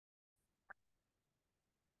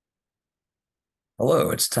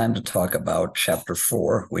Hello, it's time to talk about chapter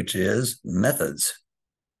 4, which is methods.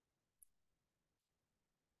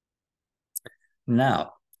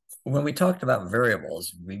 Now, when we talked about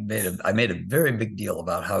variables, I made a very big deal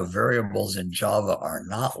about how variables in Java are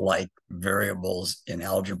not like variables in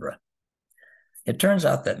algebra. It turns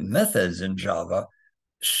out that methods in Java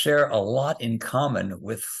share a lot in common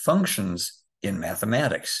with functions in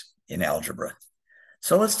mathematics in algebra.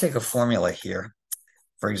 So let's take a formula here.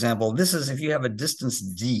 For example, this is if you have a distance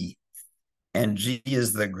d and g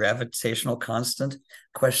is the gravitational constant.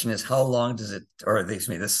 Question is, how long does it, or excuse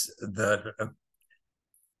me,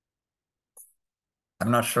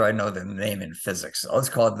 I'm not sure I know the name in physics. Let's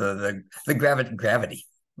call it the gravity.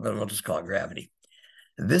 We'll just call it gravity.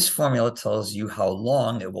 This formula tells you how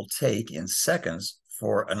long it will take in seconds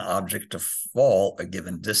for an object to fall a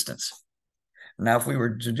given distance. Now, if we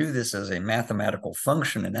were to do this as a mathematical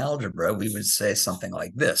function in algebra, we would say something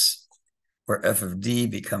like this, where f of d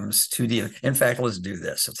becomes 2d. In fact, let's do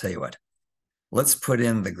this. I'll tell you what. Let's put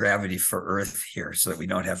in the gravity for Earth here so that we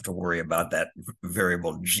don't have to worry about that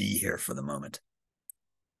variable g here for the moment,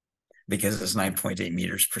 because it's 9.8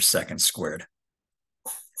 meters per second squared.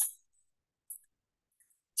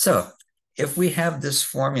 So if we have this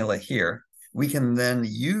formula here, we can then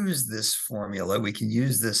use this formula, we can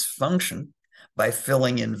use this function by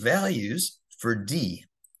filling in values for d.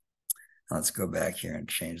 Let's go back here and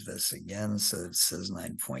change this again so it says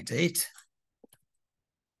 9.8.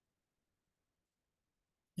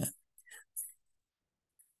 Yeah.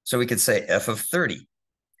 So we could say f of 30.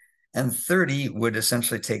 And 30 would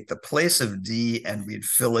essentially take the place of d, and we'd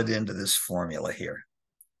fill it into this formula here.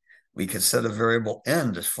 We could set a variable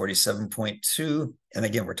n to 47.2. And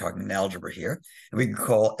again, we're talking in algebra here. And we could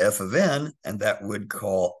call f of n, and that would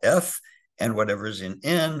call f, and whatever's in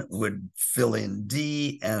n would fill in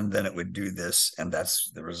d, and then it would do this, and that's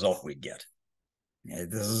the result we get.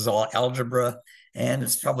 This is all algebra, and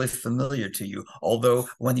it's probably familiar to you, although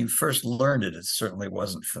when you first learned it, it certainly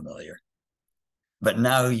wasn't familiar. But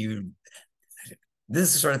now this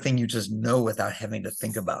is the sort of thing you just know without having to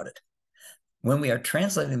think about it. When we are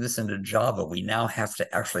translating this into Java, we now have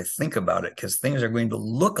to actually think about it because things are going to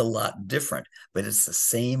look a lot different, but it's the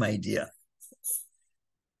same idea.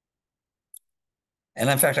 And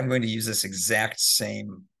in fact, I'm going to use this exact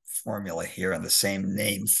same formula here and the same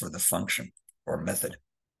name for the function or method.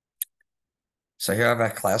 So here I have a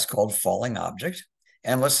class called falling object,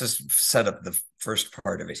 and let's just set up the first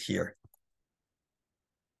part of it here.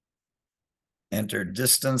 Enter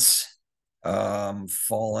distance,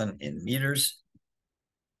 fallen in meters.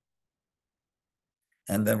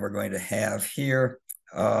 And then we're going to have here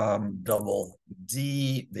double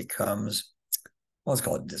d becomes, well, let's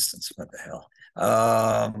call it distance. What the hell?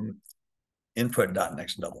 Input dot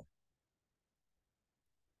next double.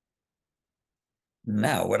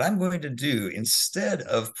 Now, what I'm going to do, instead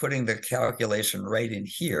of putting the calculation right in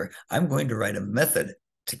here, I'm going to write a method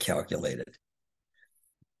to calculate it.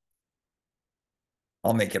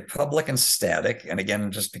 I'll make it public and static, and again,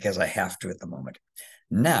 just because I have to at the moment.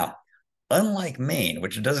 Now, unlike main,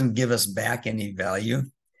 which doesn't give us back any value,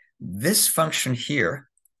 this function here,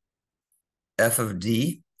 f of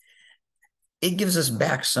d, it gives us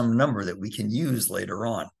back some number that we can use later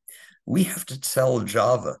on. We have to tell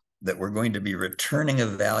Java that we're going to be returning a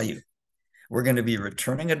value. We're going to be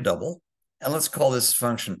returning a double, and let's call this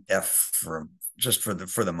function f for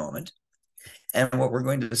the moment. And what we're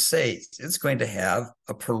going to say, it's going to have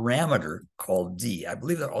a parameter called d. I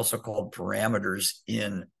believe they're also called parameters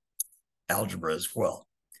in algebra as well.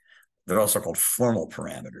 They're also called formal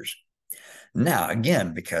parameters. Now,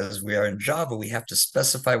 again, because we are in Java, we have to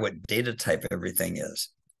specify what data type everything is.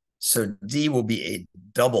 So d will be a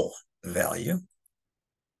double value.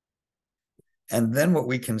 And then what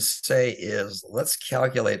we can say is, let's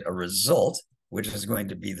calculate a result, which is going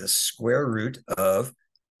to be the square root of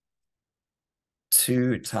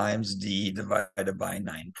 2 times d divided by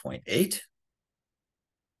 9.8.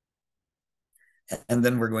 And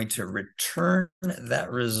then we're going to return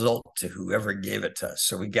that result to whoever gave it to us.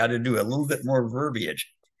 So we got to do a little bit more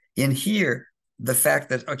verbiage. In here, the fact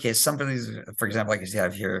that, okay, somebody's, for example, like I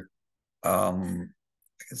have here, I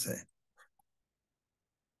can say,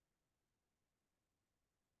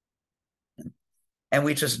 and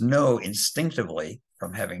we just know instinctively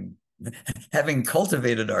from having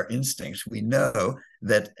cultivated our instincts, we know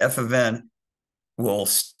that f of n will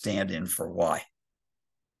stand in for y.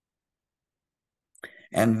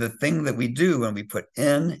 And the thing that we do when we put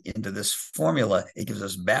n into this formula, it gives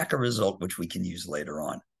us back a result which we can use later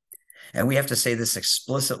on. And we have to say this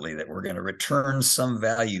explicitly, that we're going to return some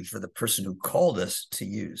value for the person who called us to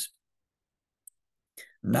use.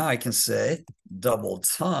 Now I can say double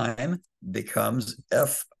time becomes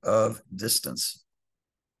f of distance.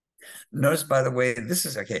 Notice, by the way, this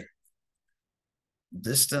is okay.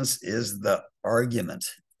 Distance is the argument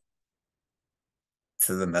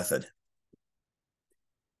to the method.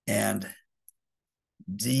 And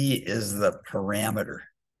d is the parameter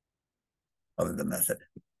of the method.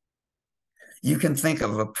 You can think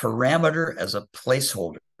of a parameter as a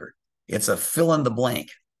placeholder. It's a fill in the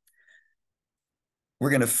blank. We're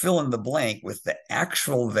going to fill in the blank with the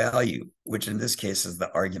actual value, which in this case is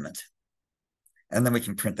the argument. And then we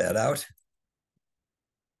can print that out.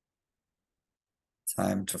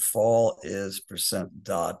 Time to fall is percent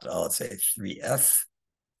dot, let's say 3f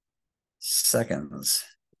seconds.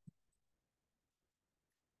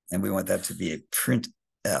 And we want that to be a print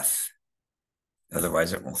f.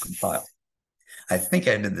 Otherwise, it won't compile. I think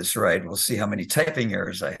I did this right. We'll see how many typing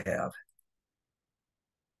errors I have.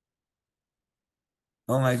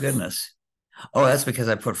 Oh my goodness. Oh, that's because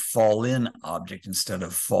I put fall in object instead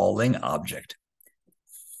of falling object.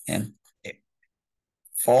 And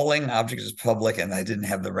falling object is public, and I didn't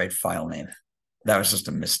have the right file name. That was just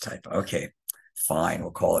a mistype. Okay, fine.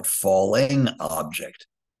 We'll call it falling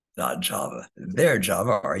object.java. There,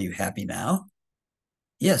 Java, are you happy now?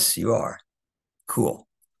 Yes, you are. Cool.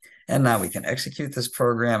 And now we can execute this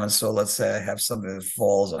program. And so let's say I have something that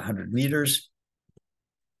falls 100 meters.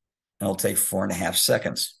 And it'll take 4.5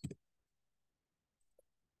 seconds.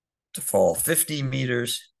 To fall 50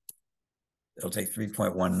 meters, it'll take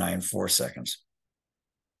 3.194 seconds.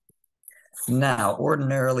 Now,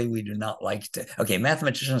 ordinarily, we do not like to, okay,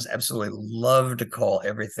 mathematicians absolutely love to call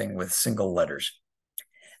everything with single letters.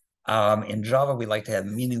 In Java, we like to have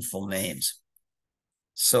meaningful names.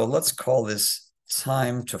 So let's call this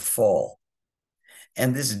time to fall.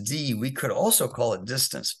 And this d, we could also call it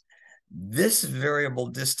distance. This variable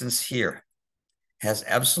distance here has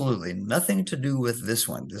absolutely nothing to do with this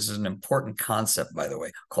one. This is an important concept, by the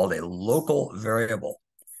way, called a local variable.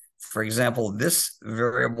 For example, this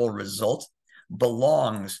variable result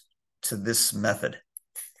belongs to this method.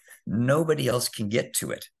 Nobody else can get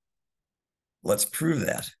to it. Let's prove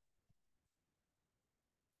that.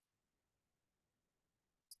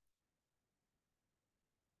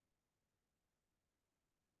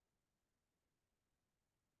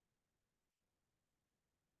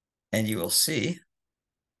 And you will see,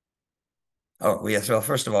 oh, yes, well,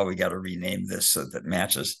 first of all, we got to rename this so that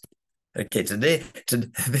matches. Okay, today,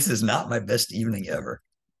 this is not my best evening ever.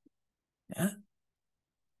 Yeah.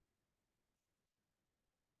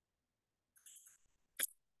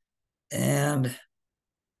 And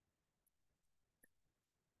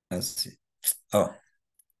let's see. Oh,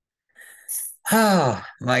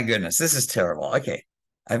 my goodness, this is terrible. Okay,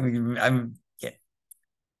 yeah.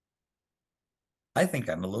 I think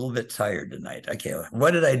I'm a little bit tired tonight. Okay,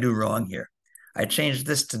 what did I do wrong here? I changed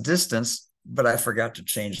this to distance, but I forgot to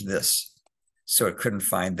change this, so it couldn't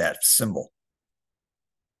find that symbol.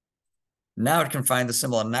 Now it can find the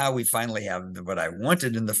symbol, and now we finally have what I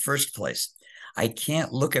wanted in the first place. I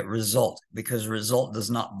can't look at result because result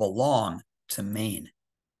does not belong to main.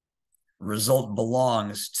 Result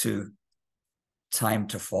belongs to time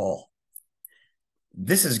to fall.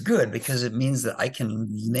 This is good because it means that I can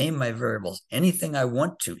name my variables anything I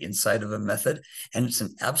want to inside of a method, and it's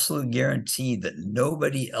an absolute guarantee that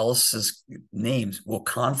nobody else's names will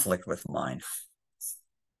conflict with mine.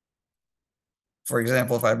 For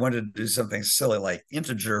example, if I wanted to do something silly like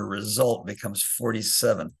integer result becomes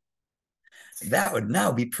 47, that would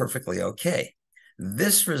now be perfectly okay.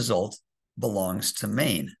 This result belongs to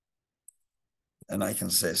main. And I can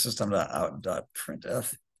say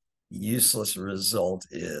system.out.printf, useless result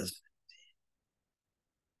is,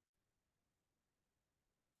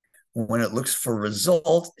 when it looks for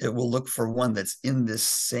result, it will look for one that's in this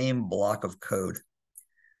same block of code.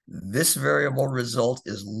 This variable result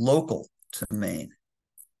is local to main.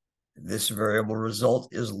 This variable result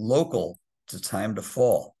is local to time to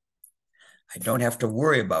fall. I don't have to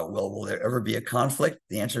worry about, well, will there ever be a conflict?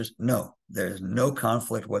 The answer is no, there's no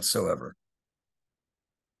conflict whatsoever.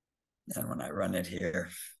 And when I run it here,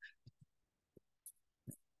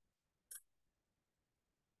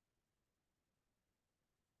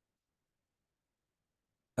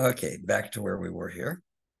 okay, back to where we were here.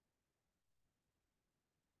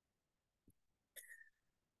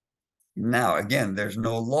 Now, again, there's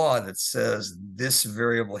no law that says this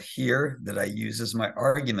variable here that I use as my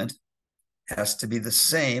argument has to be the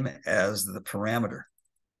same as the parameter.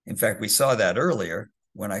 In fact, we saw that earlier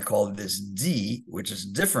when I called this d, which is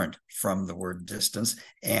different from the word distance,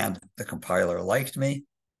 and the compiler liked me,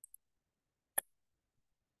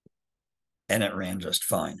 and it ran just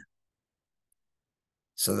fine.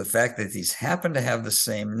 So the fact that these happen to have the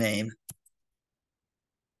same name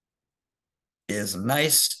is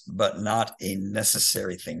nice, but not a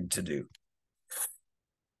necessary thing to do.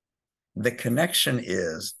 The connection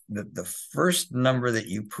is that the first number that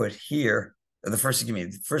you put here, the first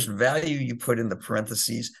value you put in the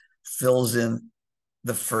parentheses fills in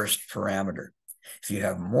the first parameter. If you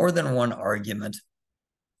have more than one argument,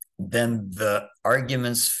 then the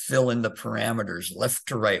arguments fill in the parameters left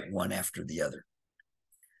to right, one after the other.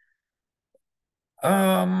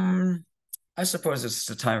 I suppose it's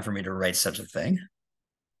the time for me to write such a thing.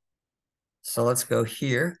 So let's go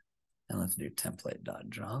here and let's do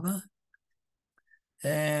template.java.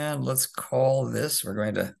 And let's call this, we're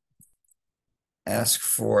going to ask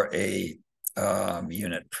for a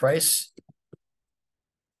unit price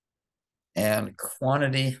and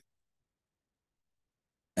quantity,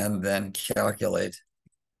 and then calculate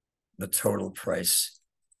the total price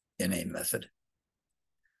in a method.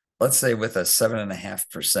 Let's say with a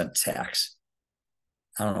 7.5% tax.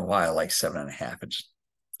 I don't know why I like 7.5. It just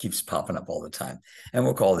keeps popping up all the time. And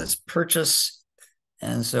we'll call this purchase.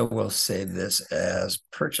 And so we'll save this as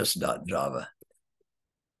purchase.java.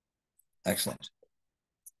 Excellent.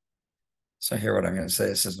 So here what I'm going to say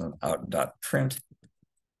is system out.print,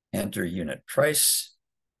 enter unit price.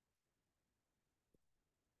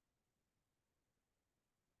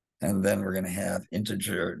 And then we're going to have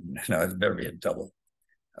integer, no, it better be a double.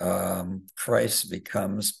 Price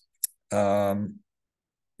becomes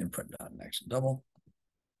input.next double.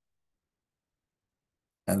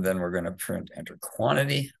 And then we're going to print enter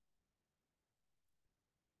quantity.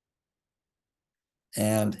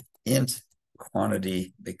 And int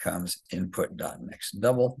quantity becomes input.next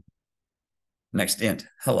double. Next int,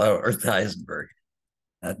 hello, Earth Heisenberg.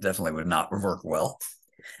 That definitely would not work well.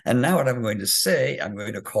 And now what I'm going to say, I'm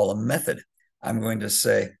going to call a method. I'm going to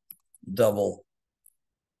say double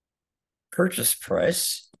purchase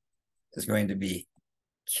price is going to be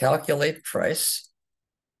calculate price,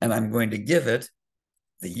 and I'm going to give it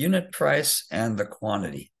the unit price and the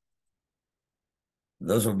quantity.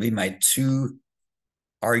 Those will be my two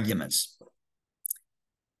arguments.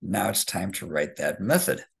 Now it's time to write that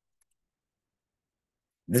method.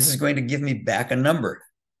 This is going to give me back a number.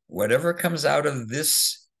 Whatever comes out of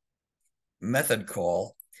this method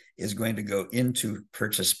call is going to go into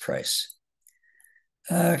purchase price.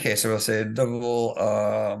 Okay, so we'll say double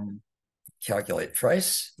calculate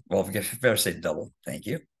price. Well, I better say double, thank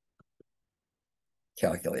you.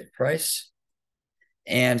 Calculate price.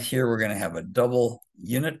 And here we're going to have a double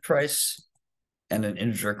unit price and an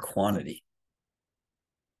integer quantity.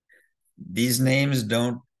 These names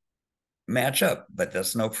don't match up, but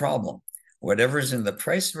that's no problem. Whatever's in the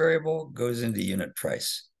price variable goes into unit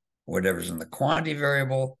price. Whatever's in the quantity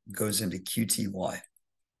variable goes into QTY.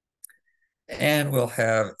 And we'll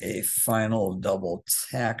have a final double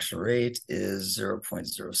tax rate is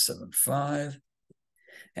 0.075.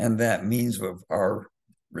 And that means our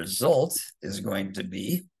result is going to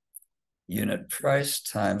be unit price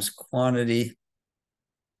times quantity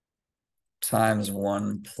times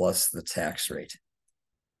 1 plus the tax rate.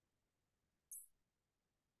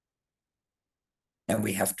 And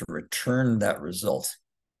we have to return that result.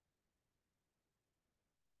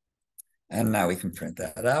 And now we can print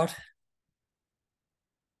that out.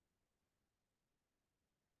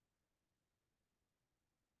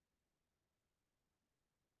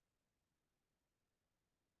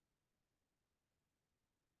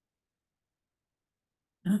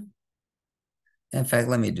 In fact,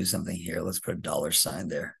 let me do something here. Let's put a $sign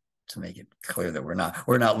there to make it clear that we're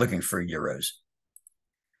not looking for euros.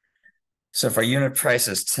 So if our unit price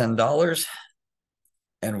is $10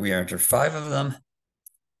 and we enter 5 of them,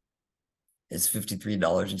 it's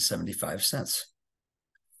 $53.75.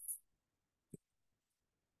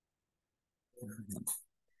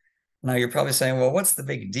 Now you're probably saying, well, what's the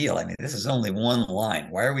big deal? I mean, this is only one line.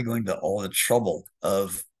 Why are we going to all the trouble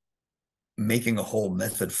of making a whole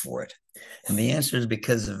method for it? And the answer is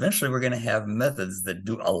because eventually we're going to have methods that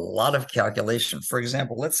do a lot of calculation. For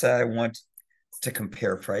example, let's say I want to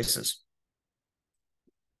compare prices.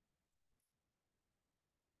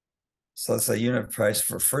 So let's say unit price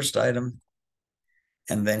for first item.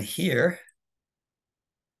 And then here,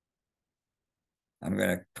 I'm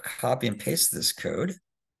going to copy and paste this code.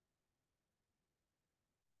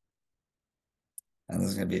 And this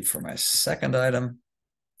is going to be for my second item.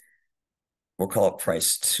 We'll call it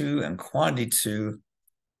price 2 and quantity 2.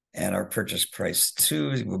 And our purchase price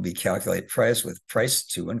 2 will be calculate price with price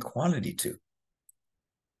 2 and quantity 2.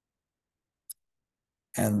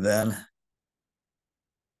 And then,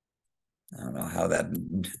 I don't know how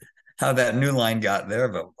that new line got there,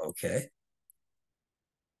 but okay.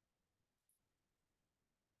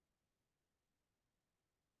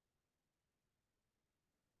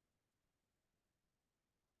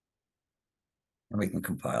 And we can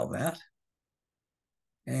compile that.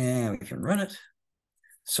 And we can run it.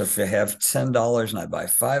 So if I have $10 and I buy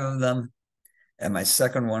 5 of them, and my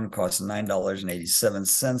second one costs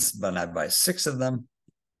 $9.87, but I buy 6 of them,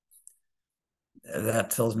 that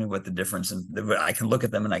tells me what the difference in, I can look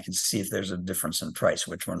at them and I can see if there's a difference in price,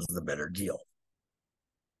 which one's the better deal.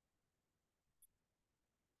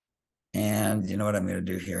 And you know what I'm going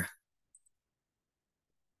to do here?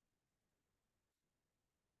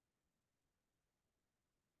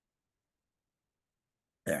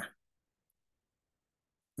 There.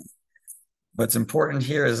 What's important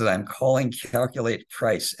here is that I'm calling calculate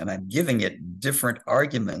price and I'm giving it different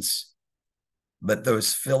arguments, but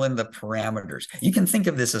those fill in the parameters. You can think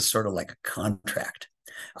of this as sort of like a contract.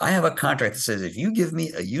 I have a contract that says if you give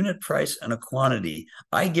me a unit price and a quantity,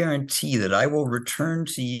 I guarantee that I will return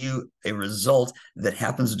to you a result that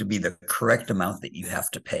happens to be the correct amount that you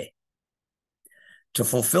have to pay. To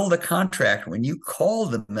fulfill the contract, when you call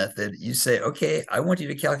the method, you say, okay, I want you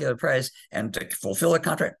to calculate a price, and to fulfill a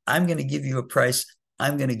contract, I'm going to give you a price,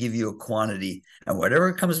 I'm going to give you a quantity, and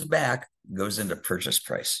whatever comes back goes into purchase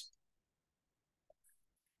price.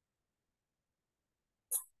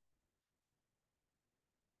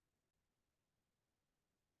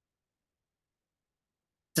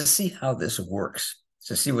 To see how this works,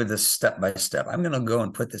 to see with this step-by-step, I'm going to go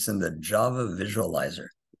and put this in the Java Visualizer.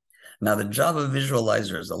 Now, the Java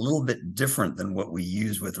Visualizer is a little bit different than what we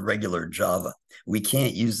use with regular Java. We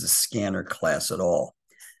can't use the scanner class at all.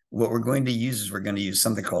 What we're going to use is we're going to use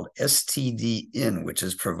something called stdin, which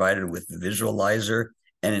is provided with the visualizer.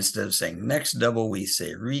 And instead of saying next double, we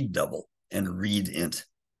say read double and read int.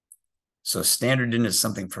 So standard in is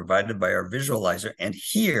something provided by our visualizer. And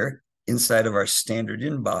here, inside of our standard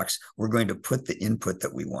in box, we're going to put the input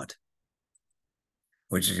that we want,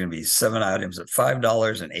 which is going to be 7 items at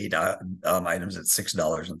 $5 and 8 items at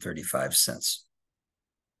 $6.35.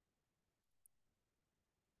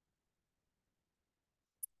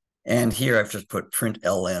 And here I've just put print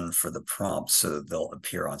ln for the prompt so that they'll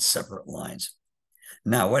appear on separate lines.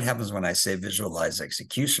 Now, what happens when I say visualize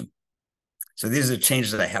execution? So these are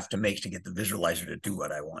changes that I have to make to get the visualizer to do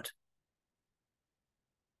what I want.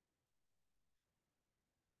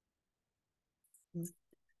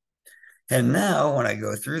 And now when I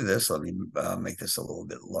go through this, let me make this a little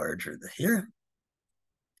bit larger here.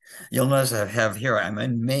 You'll notice I have here, I'm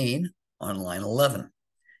in main on line 11.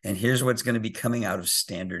 And here's what's going to be coming out of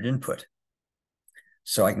standard input.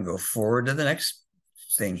 So I can go forward to the next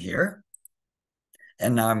thing here.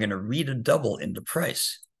 And now I'm going to read a double into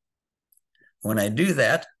price. When I do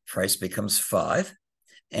that, price becomes 5.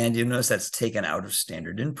 And you notice that's taken out of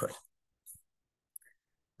standard input.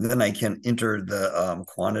 Then I can enter the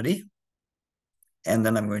quantity. And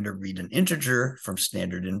then I'm going to read an integer from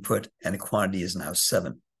standard input, and the quantity is now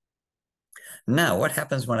 7. Now, what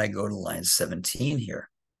happens when I go to line 17 here?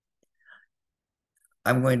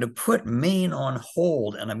 I'm going to put main on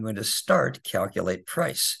hold, and I'm going to start calculate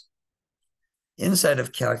price. Inside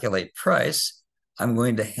of calculate price, I'm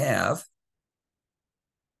going to have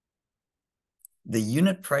the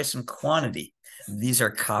unit price and quantity. These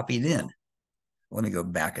are copied in. Let me go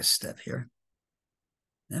back a step here.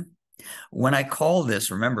 Yeah. When I call this,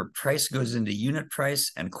 remember, price goes into unit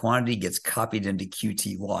price and quantity gets copied into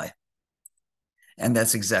QTY. And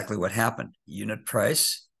that's exactly what happened. Unit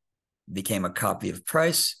price became a copy of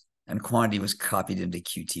price and quantity was copied into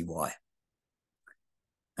QTY.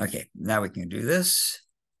 Okay, now we can do this.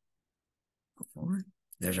 Go forward.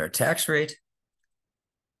 There's our tax rate.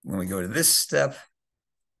 When we go to this step,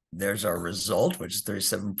 there's our result, which is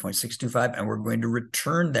 37.625, and we're going to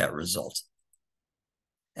return that result.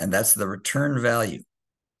 And that's the return value.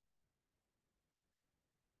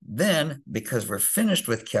 Then, because we're finished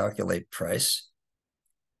with calculate price,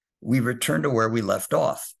 we return to where we left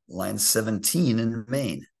off, line 17 in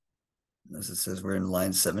main. As it says, we're in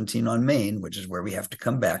line 17 on main, which is where we have to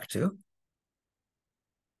come back to.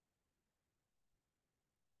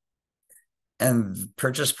 And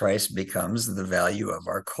purchase price becomes the value of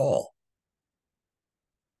our call.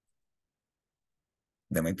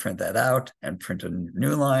 Then we print that out and print a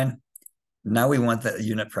new line. Now we want the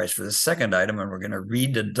unit price for the second item, and we're going to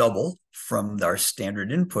read a double from our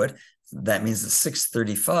standard input. That means the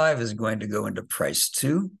 635 is going to go into price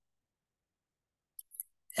 2.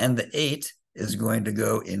 And the 8 is going to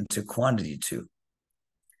go into quantity 2.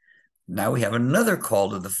 Now we have another call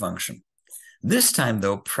to the function. This time,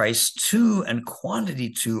 though, price 2 and quantity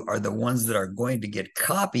 2 are the ones that are going to get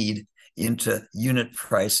copied into unit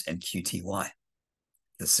price and QTY.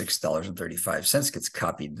 The $6.35 gets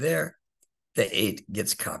copied there. The 8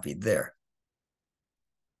 gets copied there.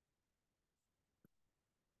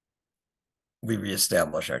 we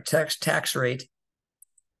reestablish our tax rate,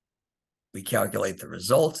 we calculate the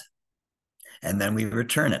result, and then we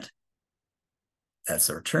return it. That's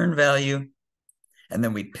the return value. And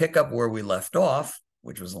then we pick up where we left off,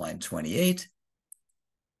 which was line 28.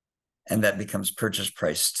 And that becomes purchase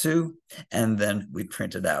price 2. And then we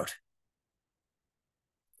print it out.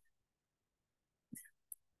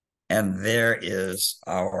 And there is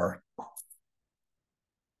our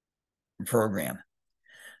program.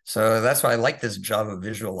 So that's why I like this Java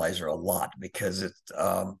visualizer a lot, because it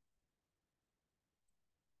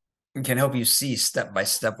can help you see step by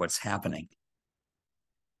step what's happening.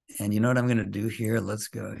 And you know what I'm going to do here? Let's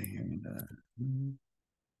go here.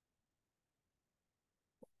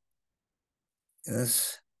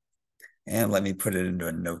 This, and let me put it into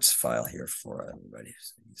a notes file here for everybody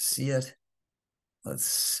so you can see it. Let's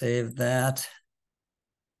save that.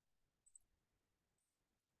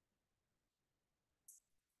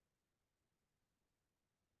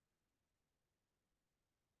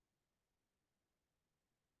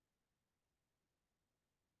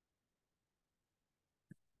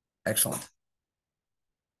 Excellent.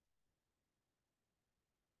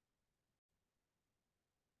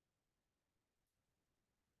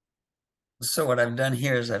 So what I've done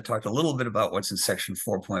here is I've talked a little bit about what's in section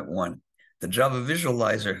 4.1. The Java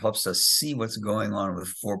visualizer helps us see what's going on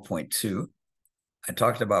with 4.2. I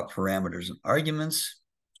talked about parameters and arguments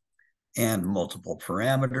and multiple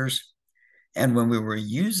parameters. And when we were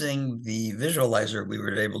using the visualizer, we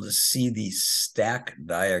were able to see these stack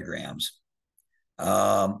diagrams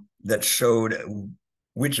that showed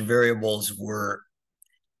which variables were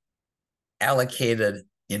allocated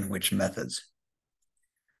in which methods.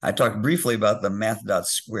 I talked briefly about the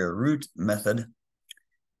math.square-root method.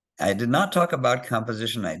 I did not talk about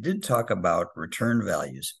composition. I did talk about return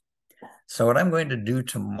values. So what I'm going to do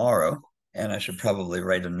tomorrow, and I should probably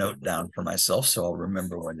write a note down for myself so I'll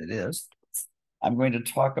remember what it is. I'm going to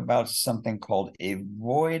talk about something called a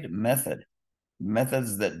void method,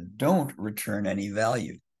 methods that don't return any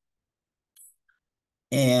value.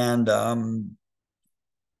 And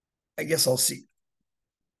I guess I'll see.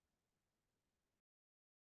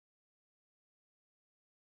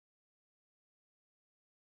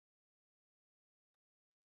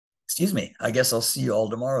 Excuse me. I guess I'll see you all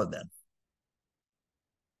tomorrow then.